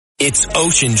It's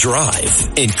Ocean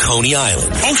Drive in Coney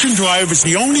Island. Ocean Drive is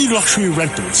the only luxury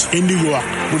rentals in New York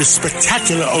with a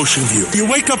spectacular ocean view. You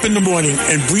wake up in the morning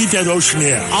and breathe that ocean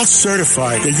air. I'll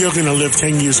certify that you're going to live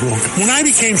 10 years longer. When I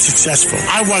became successful,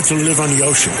 I wanted to live on the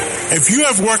ocean. If you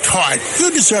have worked hard, you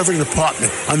deserve an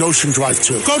apartment on Ocean Drive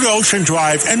too. Go to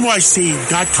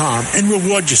oceandrivenyc.com and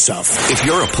reward yourself. If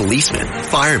you're a policeman,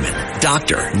 fireman,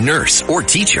 doctor, nurse, or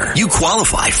teacher, you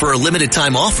qualify for a limited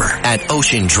time offer at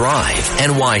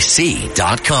oceandrivenyc.com.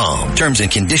 Terms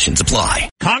and conditions apply.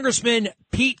 Congressman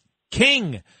Pete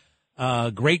King,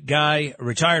 great guy,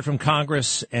 retired from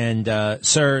Congress. And,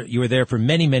 sir, you were there for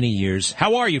many, many years.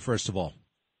 How are you, first of all?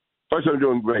 First, I'm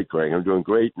doing great, Greg. I'm doing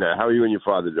great. Now, how are you and your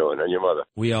father doing, and your mother?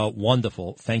 We are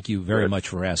wonderful. Thank you very much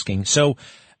for asking. So,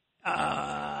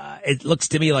 it looks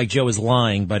to me like Joe is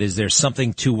lying, but is there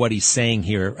something to what he's saying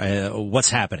here? What's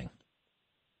happening?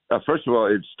 First of all,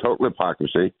 it's total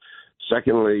hypocrisy.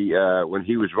 Secondly, when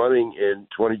he was running in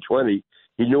 2020,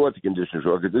 he knew what the conditions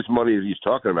were, because this money that he's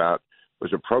talking about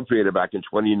was appropriated back in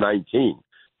 2019.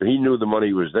 So he knew the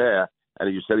money was there, and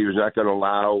he said he was not going to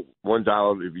allow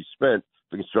 $1 to be spent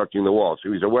for constructing the wall. So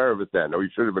he was aware of it then, or he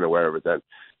should have been aware of it then.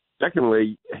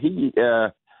 Secondly, he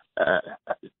has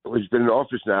been in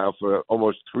office now for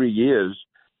almost 3 years,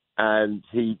 and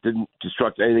he didn't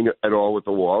construct anything at all with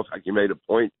the walls. Like, he made a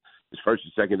point his first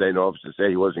and second day in office to say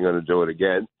he wasn't going to do it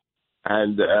again.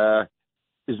 And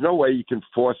there's no way you can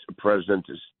force a president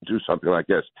to do something like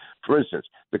this. For instance,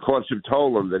 the courts have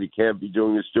told him that he can't be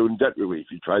doing the student debt relief.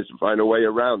 He tries to find a way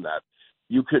around that.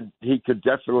 He could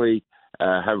definitely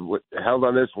have held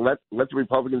on this. Let the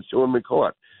Republicans sue him in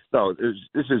court. No,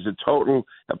 this is a total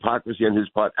hypocrisy on his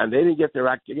part, and they didn't get their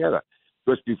act together.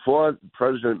 Because before the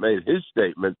president made his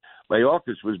statement,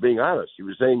 Mayorkas was being honest. He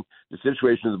was saying the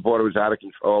situation of the border was out of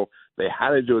control. They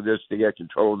had to do this to get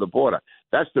control of the border.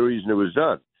 That's the reason it was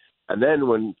done. And then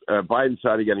when Biden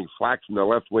started getting flack from the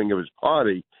left wing of his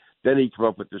party, then he came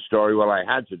up with the story, well, I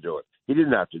had to do it. He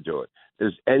didn't have to do it.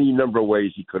 There's any number of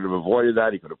ways he could have avoided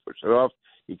that. He could have pushed it off.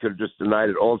 He could have just denied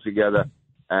it altogether.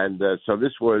 And so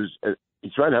this was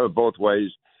he's trying to have it both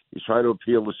ways. He's trying to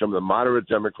appeal to some of the moderate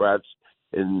Democrats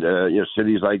in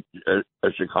cities like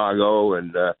Chicago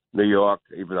and New York,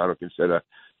 even though I don't consider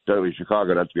certainly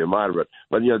Chicago not to be a moderate.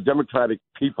 But, Democratic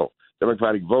people,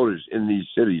 Democratic voters in these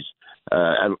cities,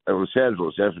 and Los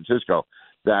Angeles, San Francisco,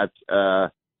 that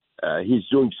he's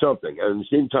doing something. And at the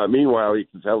same time, meanwhile, he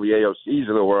can tell the AOCs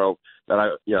of the world that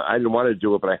I didn't want to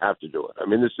do it, but I have to do it. I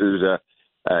mean, this is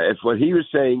if what he was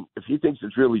saying, if he thinks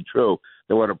it's really true,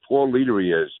 then what a poor leader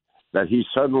he is, that he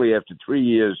suddenly, after 3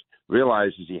 years,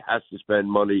 realizes he has to spend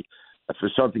money for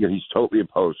something that he's totally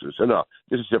opposed to. So, no,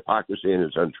 this is hypocrisy and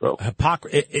it's untrue.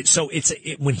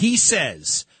 When he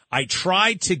says, I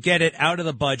tried to get it out of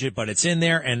the budget, but it's in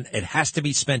there and it has to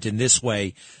be spent in this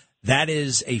way, that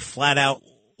is a flat-out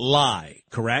lie,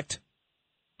 correct?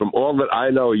 From all that I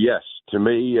know, yes. To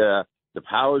me, the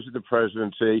powers of the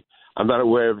presidency, I'm not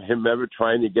aware of him ever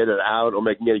trying to get it out or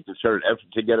making any concerted effort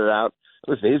to get it out.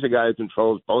 Listen, he's a guy who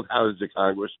controls both houses of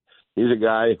Congress. He's a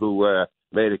guy who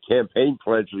made a campaign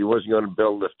pledge that he wasn't going to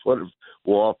build a foot of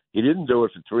wall. He didn't do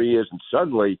it for 3 years, and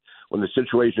suddenly, when the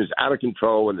situation is out of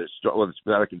control, and it's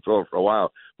been out of control for a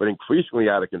while, but increasingly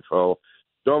out of control,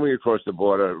 storming across the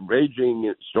border,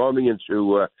 storming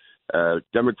into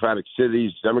Democratic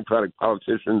cities, Democratic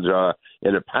politicians are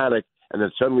in a panic, and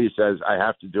then suddenly he says, I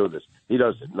have to do this. He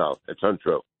doesn't. No, it's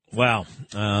untrue. Wow.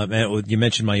 You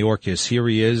mentioned Mayorkas. Here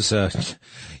he is.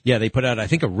 They put out, I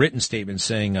think, a written statement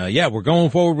saying, we're going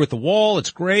forward with the wall.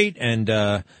 It's great. And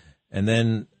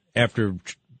then after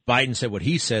Biden said what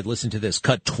he said, listen to this.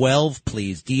 Cut 12,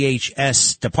 please.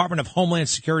 DHS, Department of Homeland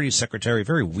Security Secretary,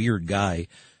 very weird guy.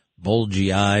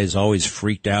 Bulgy eyes, always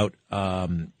freaked out.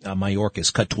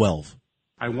 Mayorkas, cut 12.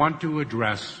 I want to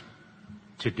address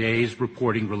today's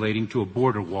reporting relating to a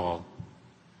border wall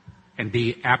and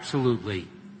be absolutely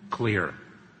clear.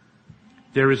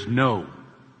 There is no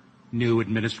new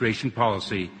administration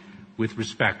policy with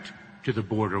respect to the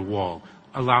border wall.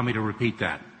 Allow me to repeat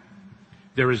that.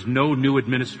 There is no new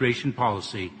administration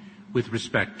policy with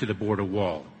respect to the border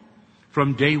wall.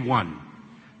 From day one,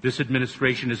 this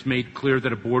administration has made clear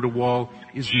that a border wall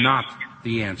is not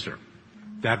the answer.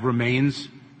 That remains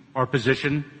our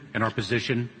position, and our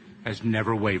position has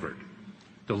never wavered.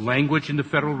 The language in the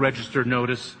Federal Register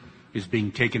notice is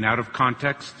being taken out of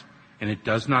context, and it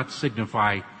does not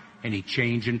signify any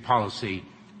change in policy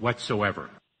whatsoever.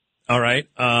 All right.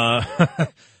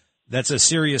 That's a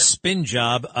serious spin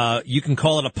job. You can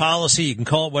call it a policy. You can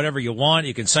call it whatever you want.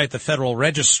 You can cite the Federal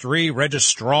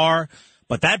Registrar.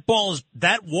 But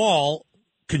that wall,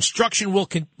 construction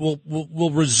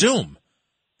will resume.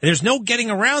 There's no getting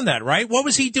around that, right? What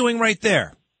was he doing right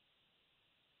there?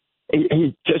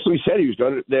 He just what he said he was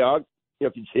going to. They are,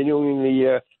 continuing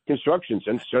the constructions,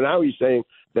 and so now he's saying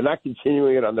they're not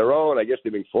continuing it on their own. I guess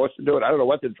they're being forced to do it. I don't know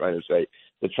what they're trying to say.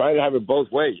 They're trying to have it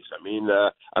both ways. I mean,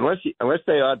 unless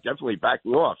they are definitely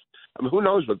backing off. I mean, who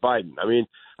knows with Biden? I mean,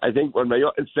 I think when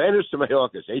in fairness to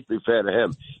Mayorkas, hate to be fair to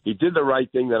him, he did the right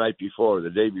thing the night before, or the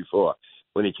day before,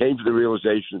 when he came to the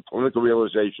realization, political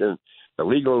realization, the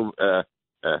legal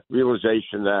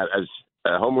realization that as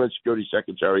Homeland Security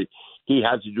Secretary, he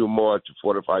had to do more to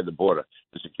fortify the border,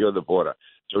 to secure the border.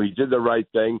 So he did the right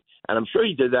thing, and I'm sure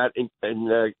he did that in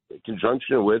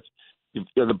conjunction with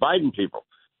the Biden people.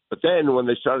 But then when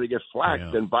they started to get flack,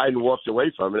 then Biden walked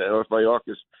away from it, and left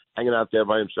Mayorkas hanging out there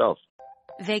by himself.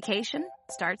 Vacation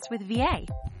starts with VA.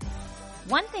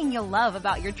 One thing you'll love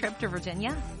about your trip to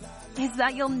Virginia is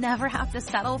that you'll never have to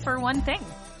settle for one thing.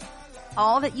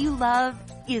 All that you love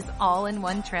is all in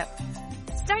one trip.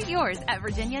 Start yours at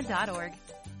virginia.org.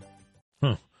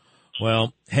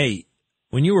 Well, hey,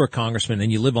 when you were a congressman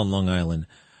and you live on Long Island,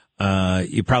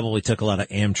 you probably took a lot of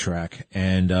Amtrak,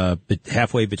 and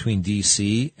halfway between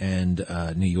D.C. and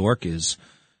New York is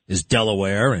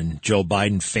Delaware, and Joe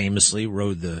Biden famously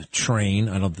rode the train.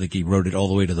 I don't think he rode it all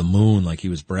the way to the moon like he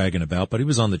was bragging about, but he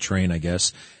was on the train, I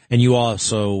guess. And you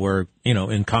also were,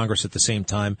 in Congress at the same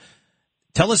time.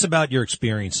 Tell us about your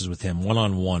experiences with him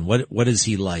one-on-one. What is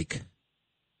he like?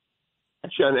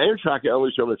 Actually, on Amtrak, I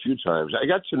only saw him a few times. I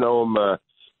got to know him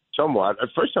somewhat. The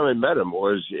first time I met him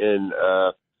was in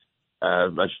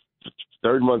my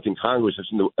third month in Congress.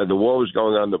 The war was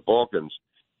going on in the Balkans.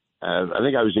 And I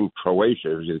think I was in Croatia.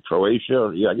 Was it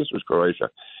Croatia? Yeah, I guess it was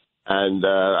Croatia. And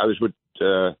I was with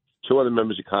two other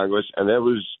members of Congress, and there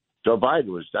was Joe Biden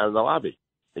was down in the lobby.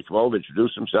 He came over,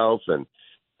 introduced himself, and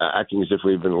acting as if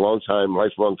we've been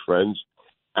lifelong friends.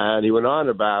 And he went on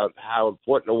about how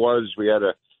important it was we had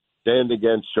to stand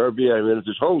against Serbia. I mean, it's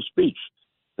his whole speech.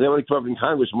 And then when he came up in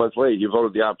Congress a month later, he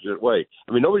voted the opposite way.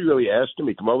 I mean, nobody really asked him.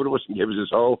 He came over to us and gave us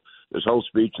his whole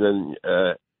speech. And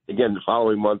then, again, the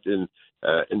following month in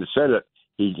the Senate,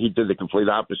 he did the complete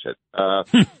opposite.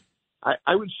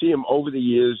 I would see him over the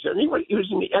years. And he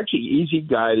was an actually easy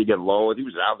guy to get along with. He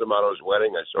was at Aldemano's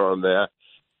wedding. I saw him there.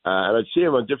 And I'd see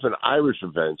him on different Irish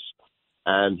events.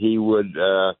 And he would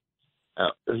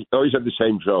he always have the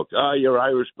same joke. Your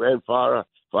Irish grandfather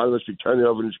must be turning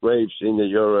over in his grave, seeing that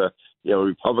you're a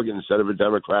Republican instead of a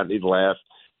Democrat. And he'd laugh.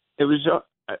 It was,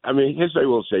 here's what I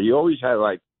will say. He always had,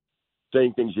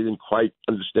 saying things he didn't quite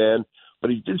understand,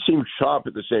 but he did seem sharp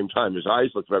at the same time. His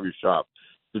eyes looked very sharp.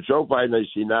 The Joe Biden I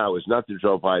see now is not the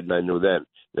Joe Biden I knew then.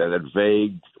 That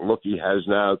vague look he has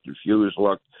now, confused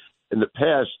look. In the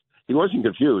past, he wasn't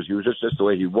confused. He was just the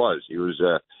way he was. He was,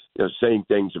 saying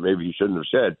things that maybe he shouldn't have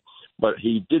said. But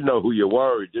he did know who you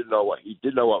were. He did know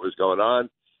what was going on.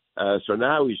 So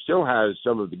now he still has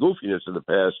some of the goofiness of the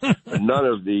past, but none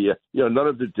of the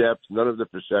depth, none of the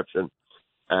perception.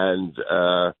 And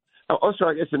also,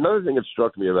 I guess another thing that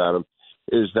struck me about him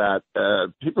is that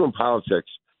people in politics,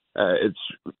 it's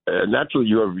naturally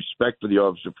you have respect for the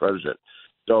office of president.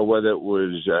 So whether it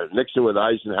was Nixon with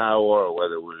Eisenhower, or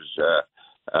whether it was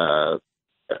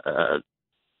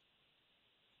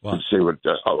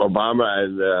Obama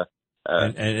and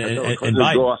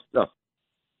Biden. Gore. No.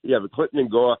 Yeah, but Clinton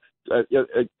and Gore.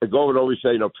 Gore would always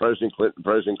say, President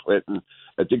Clinton.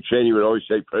 Dick Cheney would always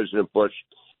say President Bush.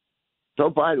 Joe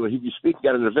Biden, when he'd be speaking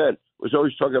at an event, was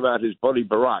always talking about his buddy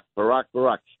Barack.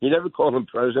 He never called him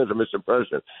President or Mr.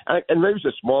 President. And maybe it's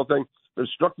a small thing, but it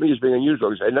struck me as being unusual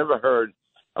because I never heard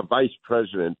a vice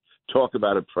president talk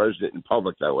about a president in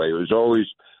public that way. It was always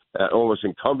almost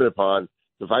incumbent upon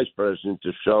the vice president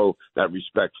to show that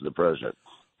respect for the president.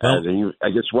 And I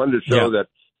just wanted to show that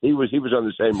he was on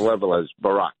the same level as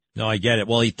Barack. No, I get it.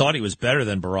 Well, he thought he was better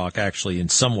than Barack, actually, in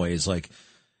some ways. And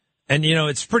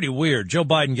it's pretty weird. Joe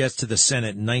Biden gets to the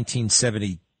Senate in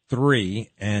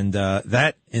 1973, and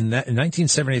in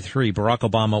 1973, Barack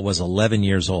Obama was 11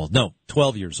 years old. No,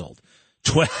 12 years old.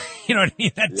 12. You know what I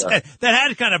mean? That had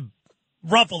to kind of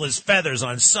ruffle his feathers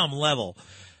on some level.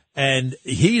 And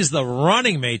he's the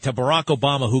running mate to Barack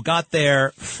Obama, who got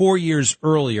there 4 years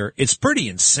earlier. It's pretty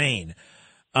insane.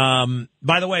 By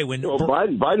the way,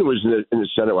 Biden was in the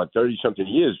Senate, 30-something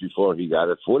years before he got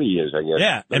it, 40 years, I guess.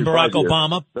 Yeah, and Barack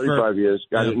Obama. 35 years,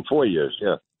 got it in 4 years,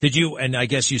 yeah. Did you, and I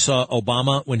guess you saw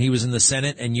Obama when he was in the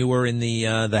Senate and you were in the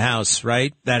House,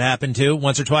 right? That happened too,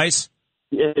 once or twice?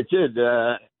 Yeah, it did.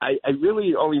 I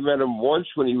really only met him once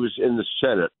when he was in the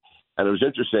Senate, and it was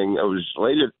interesting. It was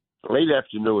late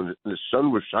afternoon, and the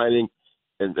sun was shining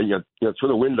and through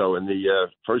the window in the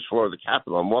first floor of the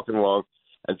Capitol. I'm walking along,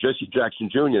 and Jesse Jackson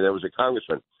Jr., there was a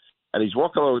congressman, and he's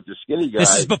walking along with the skinny guy.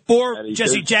 This is before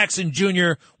Jesse Jackson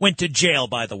Jr. went to jail,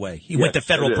 by the way. He went to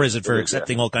federal prison for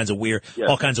accepting all kinds of weird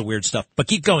stuff. But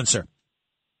keep going, sir.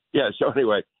 Yeah, so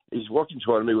anyway, he's walking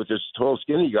toward me with this tall,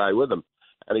 skinny guy with him.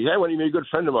 And he said, well, he's a good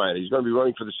friend of mine. He's going to be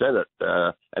running for the Senate.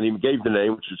 And he gave the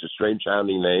name, which was a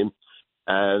strange-sounding name.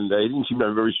 And he didn't seem to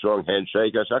have a very strong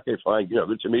handshake. I said, okay, fine,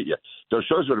 good to meet you. So it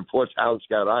shows what a poor talent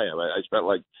scout I am. I spent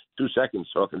like 2 seconds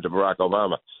talking to Barack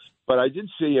Obama. But I did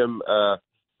see him a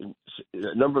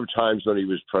number of times when he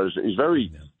was president. He's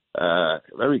very,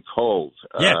 very cold.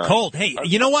 Cold. Hey,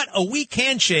 you know what? A weak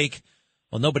handshake.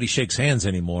 Well, nobody shakes hands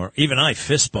anymore. Even I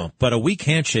fist bump. But a weak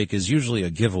handshake is usually a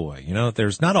giveaway.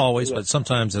 There's not always, but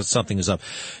sometimes something is up.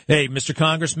 Hey, Mr.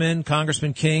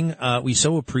 Congressman King, we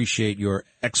so appreciate your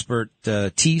expert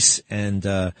tease.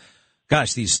 And,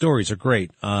 gosh, these stories are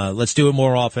great. Let's do it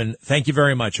more often. Thank you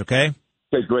very much, okay?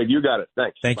 Okay, Greg, you got it.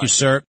 Thanks. Thank you, sir.